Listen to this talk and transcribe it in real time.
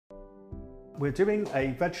We're doing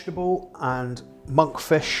a vegetable and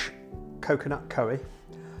monkfish coconut curry.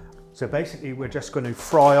 So basically we're just going to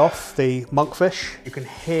fry off the monkfish. You can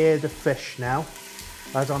hear the fish now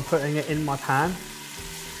as I'm putting it in my pan.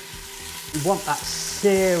 You want that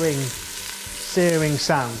searing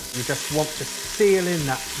sound. You just want to seal in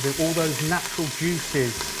that with all those natural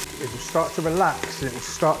juices. It will start to relax and it will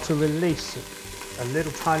start to release a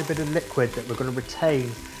little tiny bit of liquid that we're going to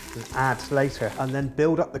retain and add later, and then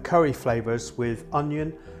build up the curry flavours with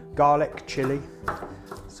onion, garlic, chilli.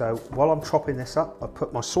 So while I'm chopping this up, I've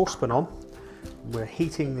put my saucepan on. We're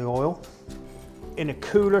heating the oil in a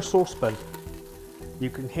cooler saucepan. You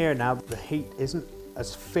can hear now the heat isn't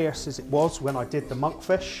as fierce as it was when I did the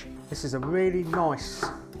monkfish. This is a really nice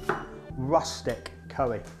rustic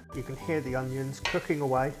curry. You can hear the onions cooking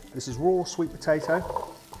away. This is raw sweet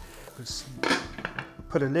potato. Just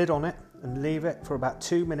put a lid on it and leave it for about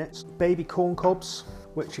 2 minutes. Baby corn cobs,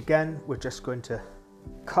 which again, we're just going to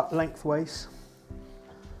cut lengthways.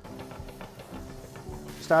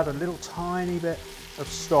 Just add a little tiny bit of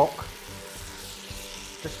stock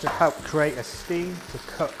just to help create a steam to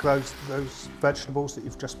cook those vegetables that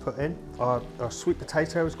you've just put in. Our sweet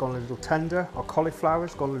potato has gone a little tender. Our cauliflower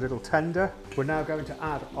has gone a little tender. We're now going to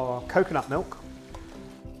add our coconut milk.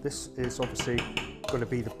 This is obviously going to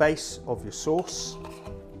be the base of your sauce.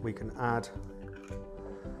 We can add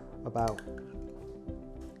about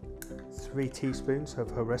 3 teaspoons of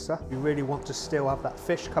harissa. You really want to still have that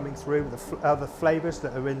fish coming through with the other flavours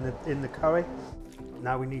that are in the curry.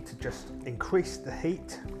 Now we need to just increase the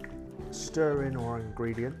heat, stir in our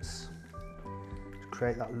ingredients to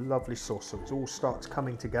create that lovely sauce so it all starts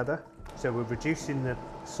coming together. So we're reducing the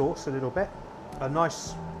sauce a little bit. A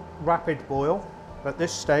nice rapid boil. At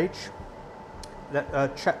this stage,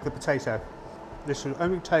 check the potato. This will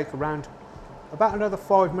only take around about another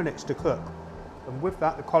 5 minutes to cook. And with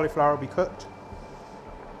that, the cauliflower will be cooked.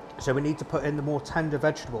 So we need to put in the more tender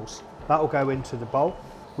vegetables. That will go into the bowl.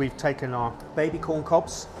 We've taken our baby corn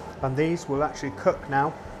cobs, and these will actually cook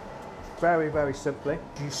now very, very simply.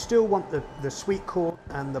 You still want the sweet corn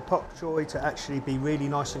and the pak choy to actually be really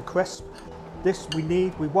nice and crisp.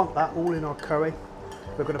 We want that all in our curry.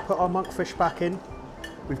 We're going to put our monkfish back in.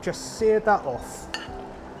 We've just seared that off,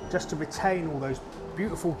 just to retain all those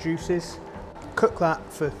beautiful juices. Cook that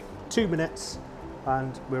for 2 minutes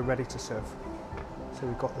and we're ready to serve. So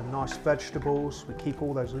we've got the nice vegetables, we keep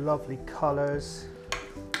all those lovely colours,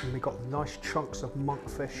 and we've got nice chunks of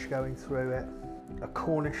monkfish going through it. A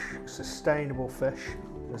Cornish sustainable fish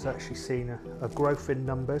has actually seen a growth in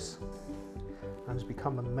numbers and has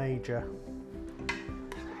become a major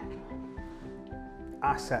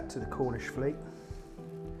asset to the Cornish fleet.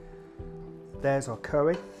 There's our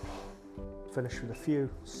curry, finished with a few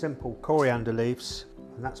simple coriander leaves,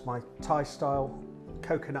 and that's my Thai style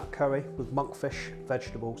coconut curry with monkfish,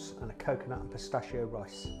 vegetables and a coconut and pistachio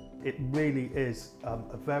rice. It really is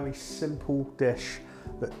a very simple dish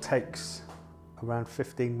that takes around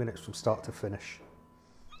 15 minutes from start to finish.